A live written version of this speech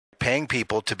paying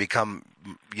people to become,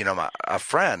 a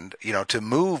friend, to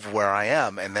move where I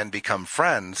am and then become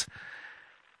friends.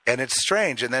 And it's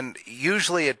strange. And then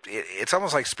usually it's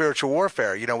almost like spiritual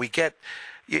warfare. We get,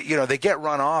 they get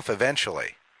run off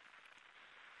eventually.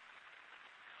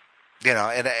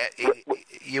 And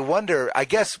you wonder, I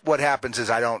guess what happens is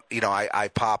I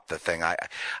pop the thing.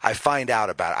 I find out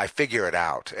about it. I figure it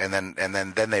out. And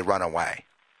then they run away.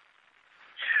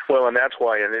 Well, and that's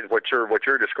why, and what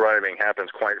you're describing happens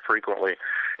quite frequently,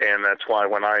 and that's why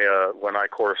when I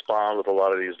correspond with a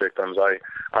lot of these victims,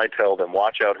 I tell them,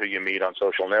 watch out who you meet on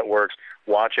social networks,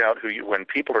 watch out when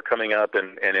people are coming up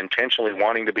and intentionally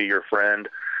wanting to be your friend,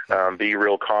 be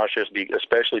real cautious,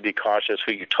 especially be cautious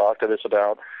who you talk to this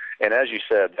about. And as you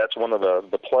said, that's one of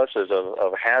the pluses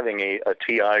of having a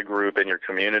TI group in your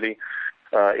community.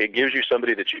 It gives you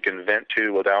somebody that you can vent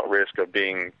to without risk of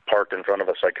being parked in front of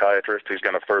a psychiatrist who's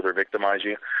going to further victimize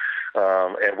you.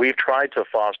 And we've tried to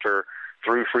foster,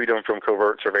 through Freedom from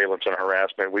Covert Surveillance and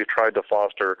Harassment, we've tried to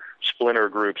foster splinter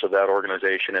groups of that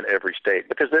organization in every state.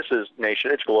 Because this is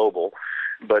nation, it's global,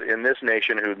 but in this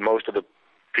nation, who most of the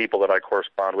people that I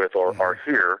correspond with are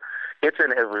here, it's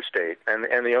in every state.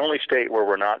 And the only state where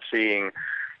we're not seeing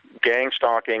gang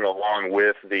stalking along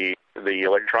with the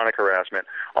electronic harassment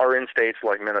are in states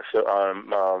like Minnesota,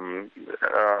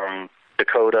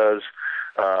 Dakotas,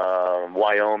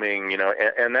 Wyoming,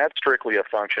 and that's strictly a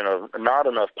function of not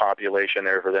enough population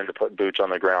there for them to put boots on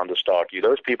the ground to stalk you.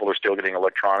 Those people are still getting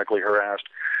electronically harassed.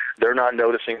 They're not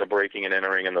noticing the breaking and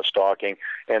entering and the stalking,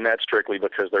 and that's strictly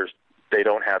because they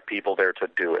don't have people there to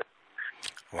do it.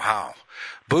 Wow.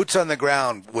 Boots on the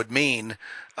ground would mean,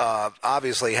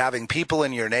 obviously, having people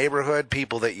in your neighborhood,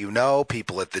 people that you know,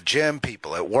 people at the gym,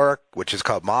 people at work, which is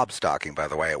called mob stalking, by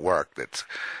the way, at work. That's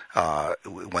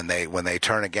when they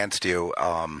turn against you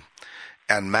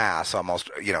en masse, almost,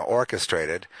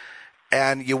 orchestrated.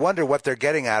 And you wonder what they're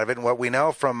getting out of it. And what we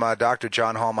know from Dr.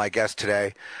 John Hall, my guest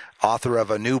today, author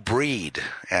of A New Breed,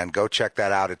 and go check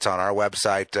that out. It's on our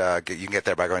website. You can get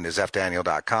there by going to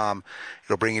ZephDaniel.com.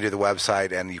 It'll bring you to the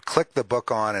website, and you click the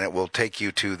book on, and it will take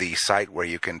you to the site where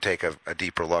you can take a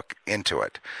deeper look into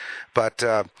it. But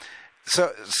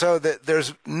so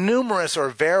there's numerous or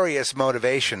various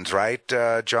motivations, right,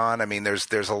 John? I mean,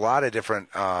 there's a lot of different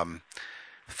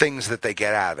things that they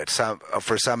get out of it.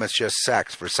 For some, it's just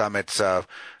sex. For some, it's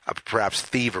perhaps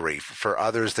thievery. For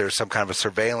others, there's some kind of a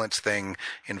surveillance thing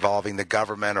involving the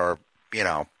government or,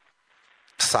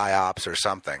 psyops or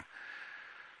something.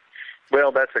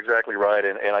 Well, that's exactly right,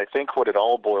 and I think what it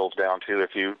all boils down to,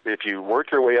 if you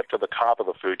work your way up to the top of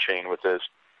the food chain with this,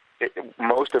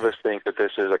 most of us think that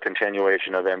this is a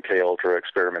continuation of MKUltra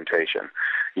experimentation.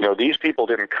 These people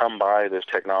didn't come by this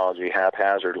technology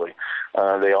haphazardly.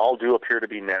 They all do appear to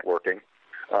be networking.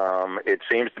 It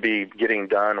seems to be getting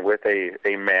done with a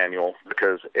manual,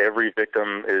 because every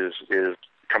victim is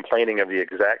complaining of the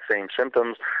exact same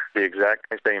symptoms, the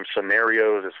exact same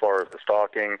scenarios as far as the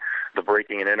stalking, the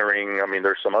breaking and entering. I mean,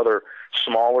 there's some other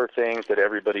smaller things that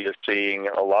everybody is seeing.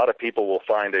 A lot of people will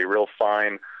find a real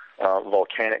fine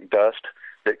volcanic dust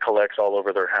that collects all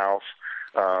over their house.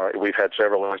 We've had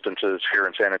several instances here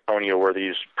in San Antonio where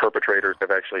these perpetrators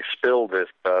have actually spilled this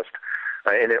dust.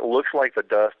 And it looks like the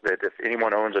dust that, if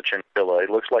anyone owns a chinchilla,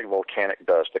 it looks like volcanic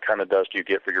dust, the kind of dust you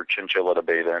get for your chinchilla to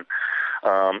bathe in.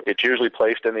 It's usually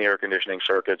placed in the air conditioning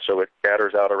circuit, so it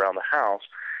scatters out around the house.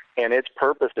 And its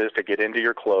purpose is to get into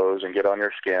your clothes and get on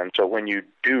your skin. So when you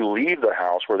do leave the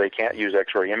house, where they can't use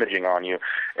X-ray imaging on you,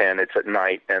 and it's at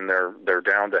night, and they're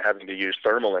down to having to use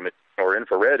thermal imaging or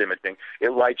infrared imaging,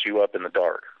 it lights you up in the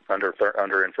dark under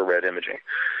infrared imaging.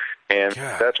 And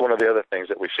that's one of the other things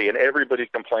that we see. And everybody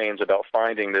complains about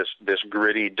finding this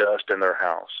gritty dust in their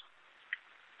house.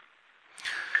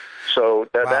 So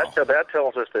that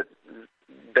tells us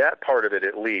that part of it,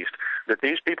 at least, that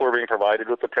these people are being provided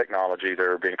with the technology.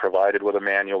 They're being provided with a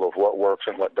manual of what works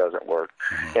and what doesn't work.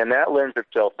 Mm-hmm. And that lends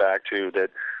itself back to that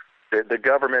the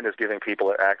government is giving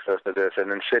people access to this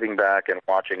and then sitting back and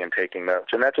watching and taking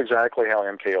notes. And that's exactly how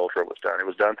MKUltra was done. It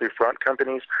was done through front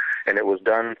companies, and it was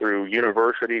done through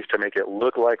universities to make it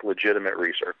look like legitimate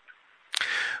research.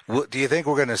 Well, do you think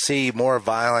we're going to see more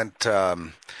violent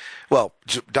Dr.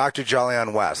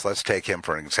 Jolyon West, let's take him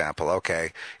for an example.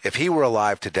 Okay, if he were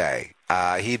alive today,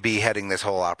 he'd be heading this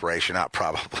whole operation up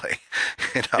probably.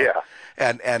 Yeah.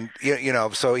 And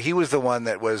so he was the one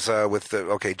that was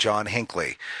with John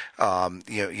Hinckley.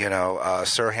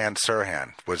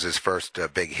 Sirhan was his first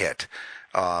big hit.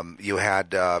 You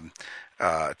had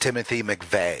Timothy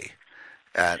McVeigh,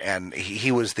 and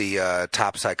he was the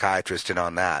top psychiatrist in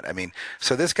on that. I mean,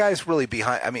 so this guy's really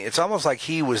behind. I mean, it's almost like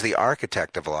he was the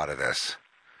architect of a lot of this.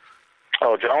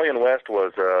 Oh, Jolyon West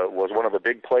was one of the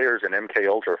big players in MK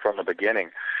Ultra from the beginning,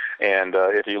 and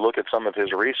if you look at some of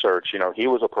his research, he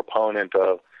was a proponent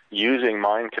of using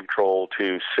mind control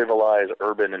to civilize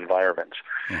urban environments,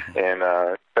 and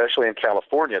especially in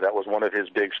California, that was one of his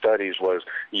big studies, was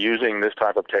using this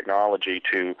type of technology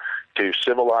to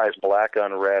civilize black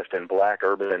unrest in black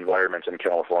urban environments in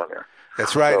California.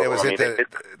 That's right. So,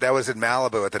 that was in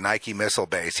Malibu at the Nike missile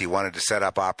base. He wanted to set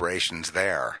up operations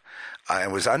there.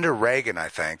 It was under Reagan, I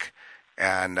think,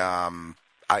 and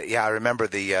I remember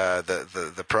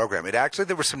the program. It actually,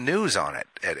 there was some news on it,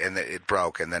 and it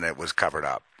broke, and then it was covered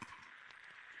up.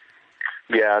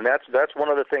 Yeah, and that's one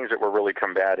of the things that we're really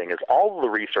combating is all of the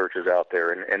research is out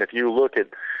there, and if you look at,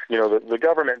 the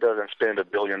government doesn't spend $1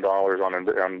 billion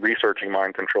on researching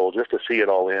mind control just to see it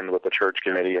all in with the Church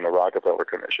Committee and the Rockefeller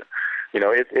Commission.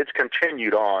 It's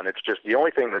continued on. It's just the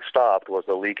only thing that stopped was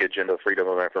the leakage into freedom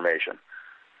of information.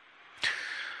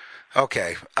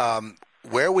 Okay.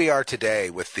 Where we are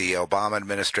today with the Obama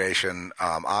administration,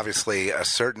 obviously a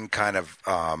certain kind of,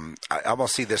 I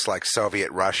almost see this like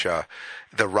Soviet Russia,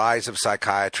 the rise of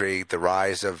psychiatry, the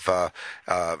rise of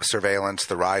surveillance,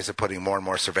 the rise of putting more and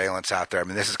more surveillance out there. I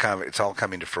mean, this is it's all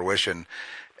coming to fruition.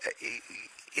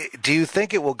 Do you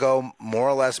think it will go more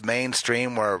or less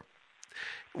mainstream where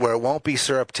it won't be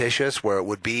surreptitious, where it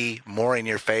would be more in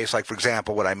your face? Like, for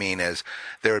example, what I mean is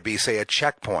there would be, say, a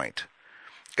checkpoint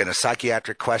and a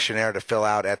psychiatric questionnaire to fill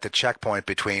out at the checkpoint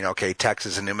between,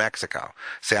 Texas and New Mexico.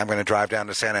 Say I'm going to drive down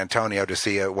to San Antonio to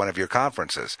see one of your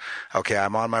conferences. Okay,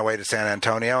 I'm on my way to San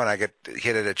Antonio, and I get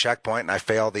hit at a checkpoint, and I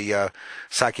fail the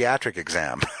psychiatric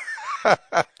exam.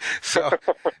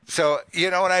 So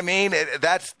you know what I mean?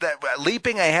 That's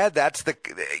leaping ahead. That's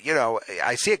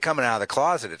I see it coming out of the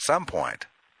closet at some point.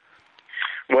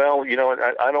 Well,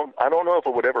 I don't know if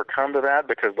it would ever come to that,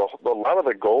 because a lot of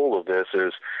the goal of this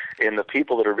is, in the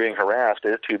people that are being harassed,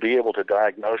 is to be able to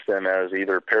diagnose them as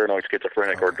either paranoid,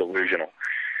 schizophrenic, or delusional.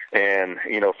 And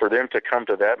for them to come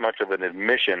to that much of an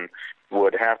admission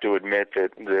would have to admit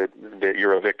that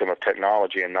you're a victim of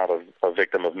technology and not a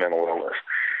victim of mental illness.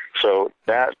 So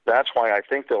that's why I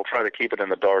think they'll try to keep it in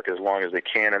the dark as long as they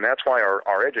can, and that's why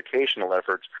our educational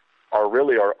efforts are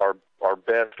really our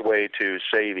best way to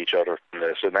save each other from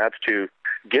this, and that's to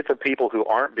get the people who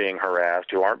aren't being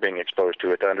harassed, who aren't being exposed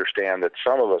to it, to understand that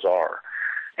some of us are,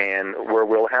 and where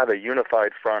we'll have a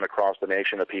unified front across the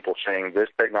nation of people saying this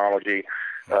technology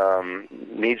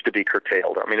needs to be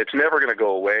curtailed. I mean, it's never going to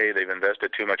go away. They've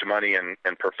invested too much money in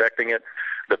perfecting it.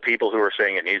 The people who are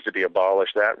saying it needs to be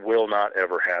abolished, that will not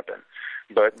ever happen.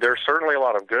 But there's certainly a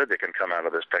lot of good that can come out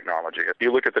of this technology. If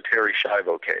you look at the Terry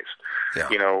Schiavo case,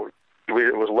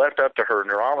 it was left up to her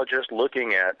neurologist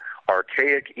looking at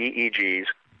archaic EEGs,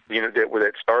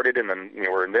 that started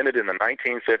were invented in the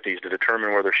 1950s to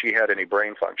determine whether she had any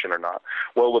brain function or not.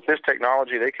 Well, with this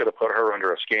technology, they could have put her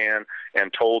under a scan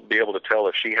and be able to tell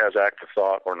if she has active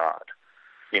thought or not,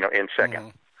 in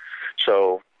seconds.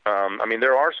 So,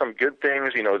 there are some good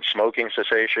things, smoking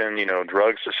cessation,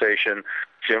 drug cessation.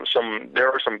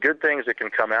 There are some good things that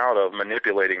can come out of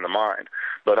manipulating the mind.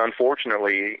 But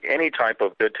unfortunately, any type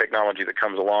of good technology that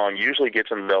comes along usually gets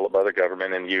enveloped by the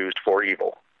government and used for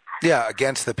evil. Yeah,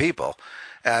 against the people.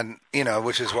 And,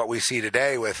 which is what we see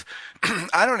today with,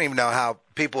 I don't even know how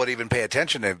people would even pay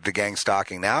attention to the gang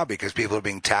stalking now, because people are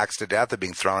being taxed to death, they're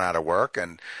being thrown out of work,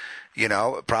 and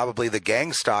probably the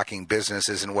gang stalking business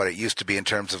isn't what it used to be in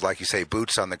terms of, like you say,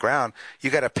 boots on the ground. You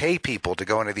got to pay people to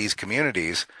go into these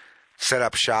communities, set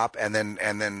up shop, and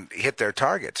then hit their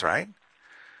targets, right?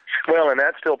 Well, and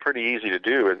that's still pretty easy to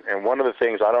do. And one of the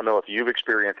things, I don't know if you've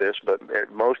experienced this, but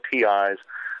most TIs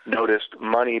noticed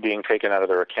money being taken out of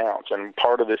their accounts. And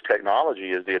part of this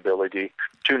technology is the ability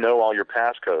to know all your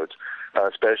passcodes,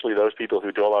 especially those people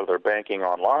who do a lot of their banking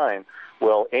online.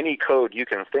 Well, any code you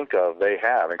can think of, they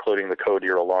have, including the code to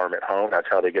your alarm at home. That's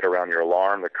how they get around your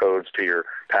alarm, the codes to your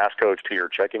passcodes to your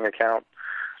checking account.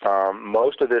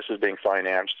 Most of this is being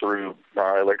financed through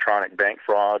electronic bank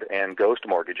fraud and ghost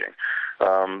mortgaging.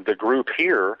 The group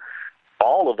here,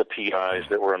 all of the PIs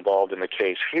that were involved in the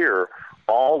case here,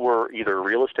 all were either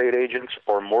real estate agents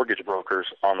or mortgage brokers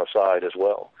on the side as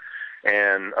well.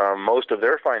 And most of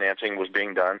their financing was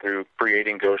being done through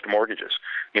creating ghost mortgages,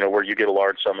 where you get a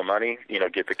large sum of money,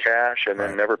 get the cash, and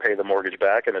then never pay the mortgage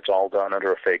back, and it's all done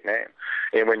under a fake name.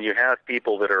 And when you have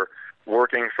people that are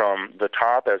working from the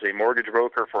top as a mortgage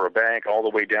broker for a bank all the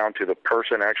way down to the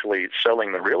person actually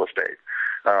selling the real estate,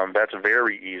 that's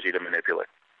very easy to manipulate.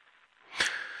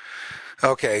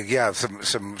 Okay, yeah,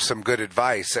 some good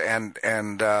advice,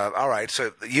 and all right.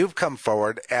 So you've come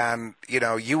forward, and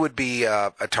you would be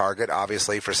a target,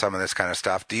 obviously, for some of this kind of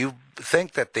stuff. Do you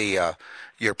think that the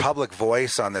your public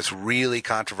voice on this really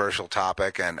controversial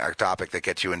topic, and a topic that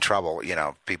gets you in trouble,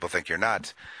 people think you're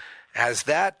nuts, has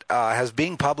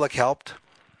being public helped?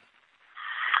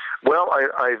 Well,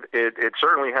 it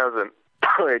certainly hasn't.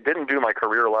 It didn't do my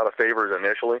career a lot of favors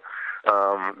initially.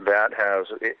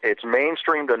 It's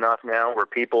mainstreamed enough now where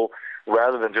people,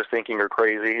 rather than just thinking you're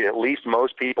crazy, at least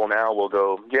most people now will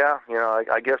go, yeah,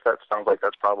 I guess that sounds like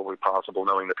that's probably possible,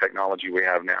 knowing the technology we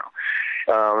have now.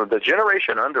 The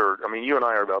generation under, you and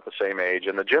I are about the same age,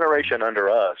 and the generation under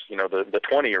us, the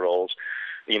 20-year-olds,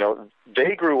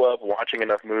 they grew up watching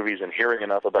enough movies and hearing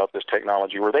enough about this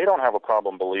technology where they don't have a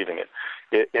problem believing it.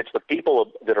 It's the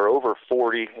people that are over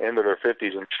 40, into their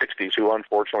 50s and 60s, who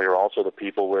unfortunately are also the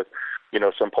people with,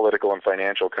 some political and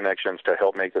financial connections to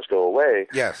help make this go away,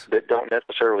 yes, that don't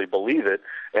necessarily believe it.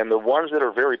 And the ones that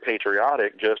are very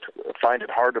patriotic just find it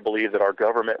hard to believe that our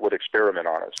government would experiment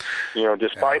on us.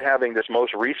 Despite having this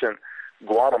most recent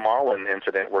Guatemalan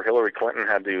incident where Hillary Clinton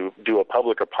had to do a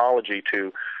public apology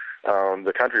to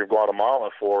the country of Guatemala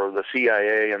for the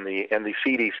CIA and the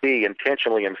CDC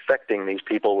intentionally infecting these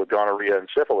people with gonorrhea and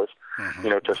syphilis,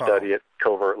 to study it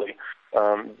covertly.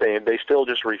 They still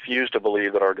just refuse to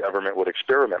believe that our government would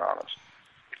experiment on us.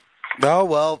 Oh,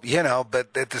 well,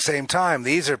 but at the same time,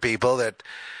 these are people that,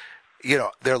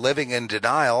 they're living in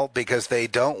denial because they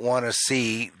don't want to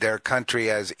see their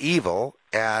country as evil,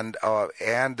 and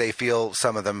they feel,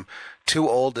 some of them, too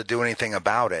old to do anything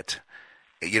about it.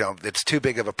 It's too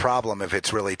big of a problem if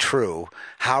it's really true.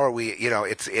 How are we,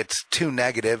 it's too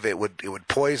negative. It would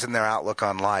poison their outlook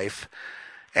on life.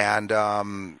 And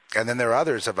then there are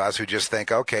others of us who just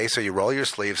think, okay, so you roll your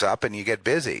sleeves up and you get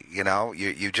busy.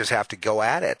 You just have to go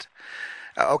at it.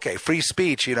 Okay, free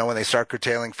speech, when they start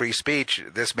curtailing free speech,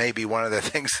 this may be one of the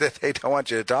things that they don't want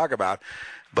you to talk about.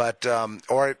 But,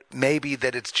 or maybe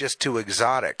that it's just too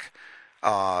exotic.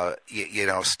 Still,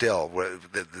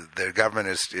 the government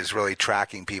is really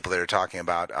tracking people that are talking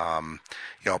about,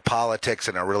 politics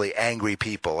and are really angry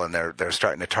people, and they're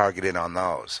starting to target in on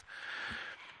those,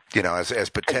 as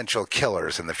potential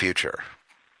killers in the future.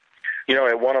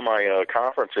 At one of my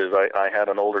conferences, I had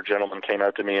an older gentleman came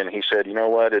up to me and he said, you know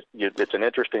what, it's an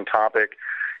interesting topic.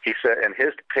 He said, and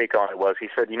his take on it was, he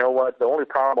said, you know what, the only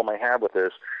problem I have with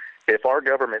this, if our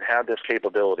government had this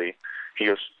capability, he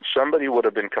goes, somebody would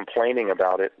have been complaining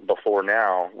about it before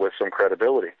now with some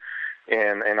credibility.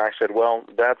 And I said, well,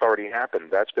 that's already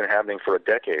happened. That's been happening for a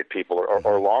decade,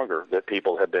 or longer, that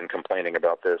people have been complaining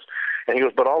about this. And he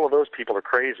goes, but all of those people are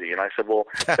crazy. And I said, well,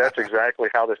 that's exactly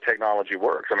how this technology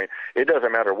works. It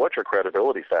doesn't matter what your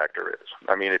credibility factor is.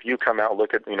 If you come out and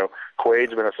look at,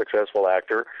 Quaid's been a successful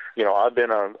actor. I've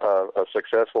been a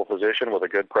successful physician with a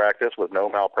good practice, with no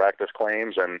malpractice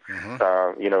claims, and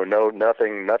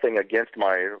nothing against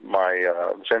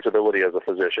my sensibility as a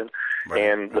physician.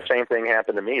 Right. The same thing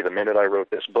happened to me. The minute I wrote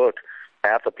this book,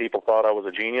 half the people thought I was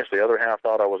a genius, the other half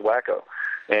thought I was wacko.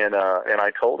 And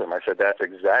I told him, I said, that's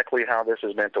exactly how this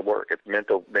is meant to work. It's meant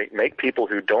to make people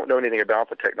who don't know anything about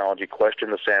the technology question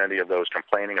the sanity of those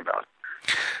complaining about it.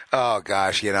 Oh,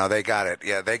 gosh, they got it.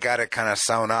 Yeah, they got it kind of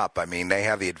sewn up. They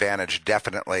have the advantage,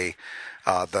 definitely,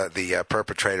 the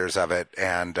perpetrators of it.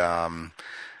 And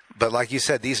but like you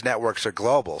said, these networks are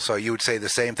global. So you would say the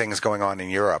same thing is going on in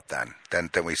Europe than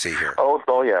we see here.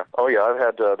 Oh yeah. I've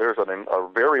had there's a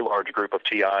very large group of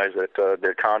TIs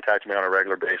that contact me on a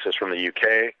regular basis from the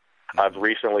UK. I've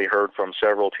recently heard from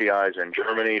several TIs in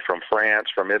Germany, from France,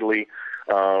 from Italy.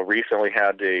 Recently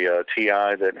had a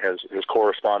TI that has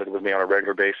corresponded with me on a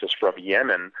regular basis from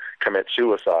Yemen commit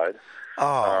suicide.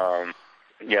 Oh.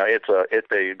 Yeah, it's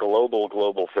a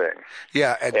global thing.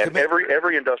 Yeah, and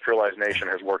every industrialized nation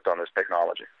has worked on this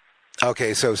technology.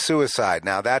 Okay, so suicide.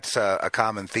 Now that's a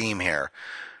common theme here.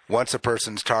 Once a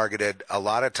person's targeted, a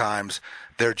lot of times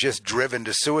they're just driven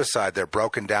to suicide. They're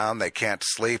broken down. They can't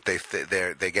sleep.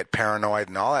 They get paranoid,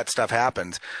 and all that stuff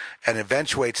happens, and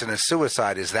eventuates in a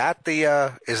suicide. Is that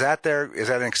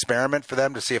an experiment for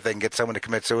them to see if they can get someone to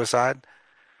commit suicide?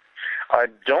 I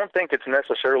don't think it's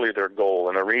necessarily their goal,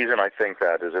 and the reason I think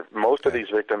that is if most of these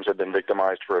victims have been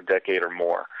victimized for a decade or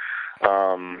more.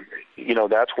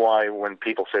 That's why when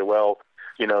people say, well,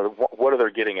 what are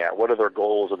they getting at? What are their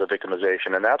goals of the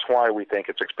victimization? And that's why we think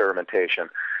it's experimentation.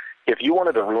 If you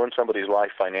wanted to ruin somebody's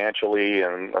life financially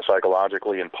and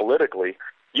psychologically and politically,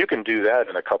 you can do that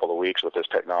in a couple of weeks with this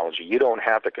technology. You don't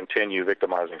have to continue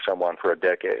victimizing someone for a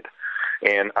decade.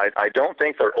 And I don't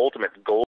think their ultimate goal